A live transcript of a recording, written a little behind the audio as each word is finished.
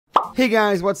Hey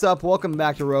guys, what's up? Welcome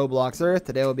back to Roblox Earth.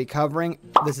 Today we'll be covering,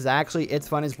 this is actually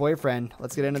Itsfunneh'S boyfriend.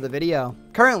 Let's get into the video.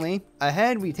 Currently,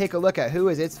 ahead we take a look at who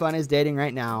is Itsfunneh'S dating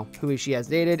right now, who she has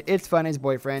dated, Itsfunneh'S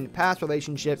boyfriend, past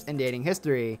relationships, and dating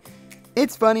history.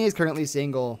 Itsfunneh is currently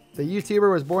single. The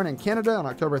YouTuber was born in Canada on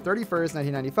October 31st,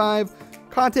 1995.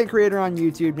 Content creator on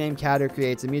YouTube named Cat who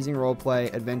creates amusing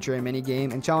roleplay, adventure, and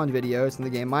minigame and challenge videos in the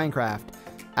game Minecraft.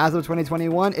 As of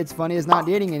 2021, Itsfunneh is not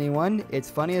dating anyone.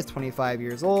 Itsfunneh is 25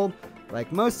 years old.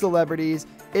 Like most celebrities,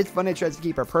 Itsfunneh tries to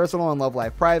keep her personal and love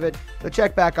life private, so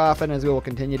check back often as we will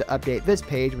continue to update this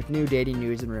page with new dating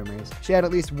news and rumors. She had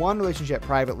at least one relationship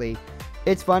privately.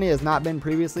 Itsfunneh has not been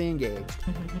previously engaged.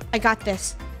 I got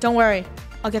this. Don't worry.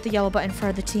 I'll get the yellow button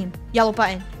for the team. Yellow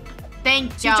button.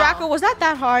 Thank you. See, Draco, was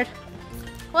that hard?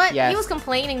 What? Yes. He was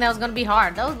complaining that was going to be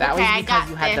hard. That was because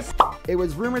you had this. It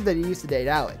was rumored that he used to date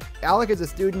Alec. Alec is a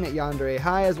student at Yandere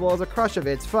High as well as a crush of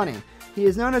Itsfunneh. He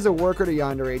is known as a worker to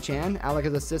Yandere-chan. Alec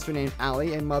has a sister named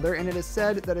Ali and mother, and it is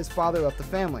said that his father left the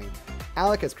family.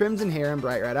 Alec has crimson hair and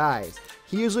bright red eyes.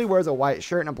 He usually wears a white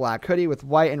shirt and a black hoodie with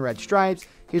white and red stripes.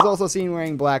 He's also seen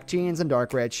wearing black jeans and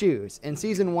dark red shoes. In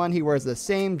Season 1, he wears the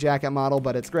same jacket model,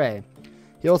 but it's gray.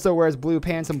 He also wears blue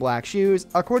pants and black shoes.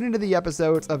 According to the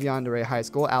episodes of Yandere High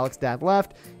School, Alec's dad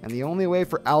left, and the only way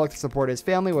for Alec to support his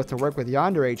family was to work with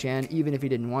Yandere-chan, even if he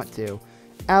didn't want to.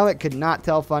 Alec could not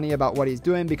tell Funneh about what he's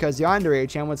doing because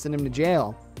Yandere-chan would send him to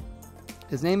jail.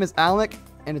 His name is Alec,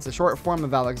 and it's a short form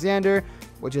of Alexander,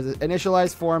 which is an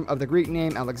initialized form of the Greek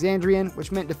name Alexandrian,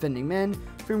 which meant defending men,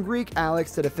 from Greek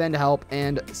Alex to defend, help,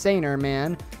 and saner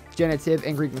man, genitive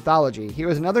in Greek mythology. He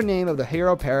was another name of the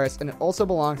hero Paris, and it also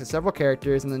belongs to several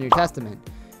characters in the New Testament.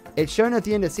 It's shown at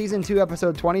the end of Season 2,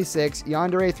 Episode 26,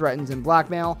 Yandere threatens and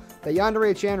blackmail, that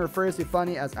Yandere-chan refers to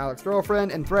Funneh as Alec's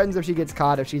girlfriend and threatens if she gets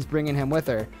caught if she's bringing him with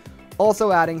her.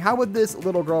 Also adding, how would this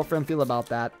little girlfriend feel about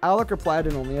that? Alec replied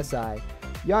in only a sigh.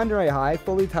 Yandere High,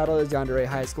 fully titled as Yandere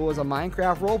High School, is a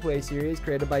Minecraft roleplay series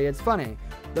created by Itsfunneh.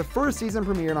 The first season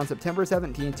premiered on September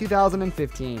 17,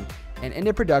 2015, and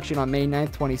ended production on May 9,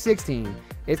 2016.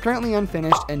 It's currently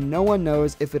unfinished, and no one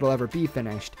knows if it'll ever be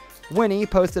finished. Winnie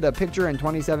posted a picture in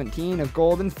 2017 of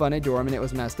Gold and Funneh dorm, and it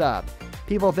was messed up.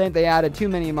 People think they added too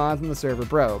many mods and the server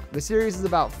broke. The series is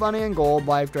about Funneh and Gold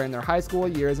life during their high school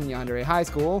years in Yandere High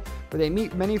School, where they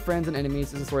meet many friends and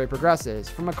enemies as the story progresses,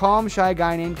 from a calm, shy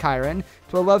guy named Kyron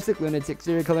to a lovesick lunatic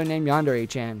serial killer named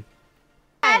Yandere-chan.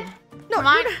 No, Come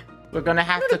on. We're gonna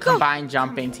have to combine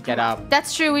jumping to get up.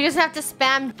 That's true. We just have to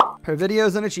spam. Her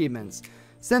videos and achievements.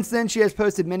 Since then, she has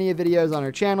posted many videos on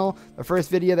her channel. The first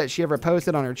video that she ever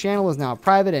posted on her channel is now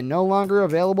private and no longer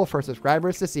available for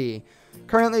subscribers to see.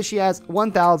 Currently, she has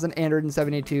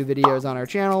 1,872 videos on her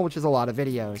channel, which is a lot of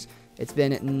videos. It's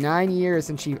been 9 years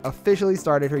since she officially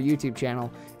started her YouTube channel.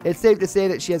 It's safe to say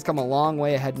that she has come a long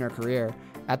way ahead in her career.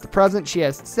 At the present, she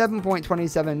has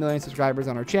 7.27 million subscribers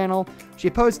on her channel. She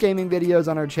posts gaming videos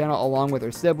on her channel along with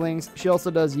her siblings. She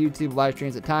also does YouTube live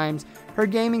streams at times. Her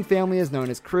gaming family is known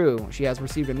as Crew. She has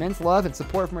received immense love and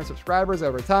support from her subscribers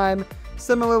over time.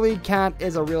 Similarly, Kat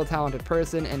is a real talented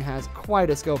person and has quite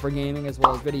a skill for gaming as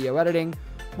well as video editing.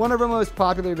 One of her most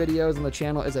popular videos on the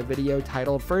channel is a video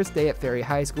titled First Day at Fairy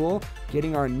High School,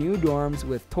 Getting Our New Dorms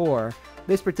with Tor.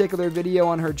 This particular video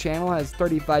on her channel has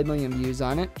 35 million views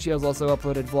on it. She has also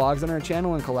uploaded vlogs on her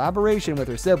channel in collaboration with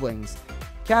her siblings.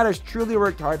 Kat has truly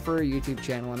worked hard for her YouTube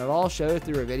channel, and it all shows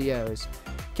through her videos.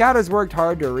 Kat has worked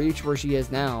hard to reach where she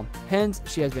is now. Hence,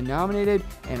 she has been nominated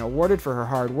and awarded for her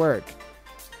hard work.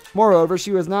 Moreover,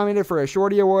 she was nominated for a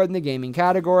Shorty Award in the gaming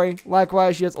category.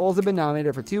 Likewise, she has also been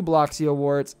nominated for 2 Bloxy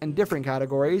Awards in different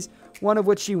categories, one of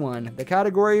which she won. The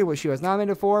category which she was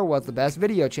nominated for was the Best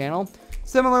Video Channel.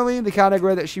 Similarly, the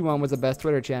category that she won was the Best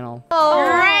Twitter Channel.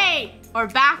 Oh. Great! We're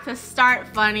back to start,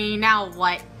 Funneh. Now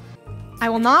what? I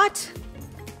will not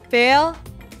fail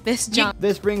this jump.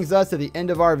 This brings us to the end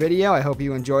of our video. I hope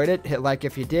you enjoyed it. Hit like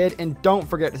if you did, and don't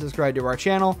forget to subscribe to our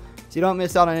channel so you don't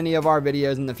miss out on any of our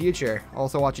videos in the future.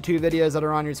 Also, watch the 2 videos that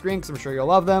are on your screen because I'm sure you'll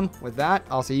love them. With that,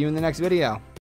 I'll see you in the next video.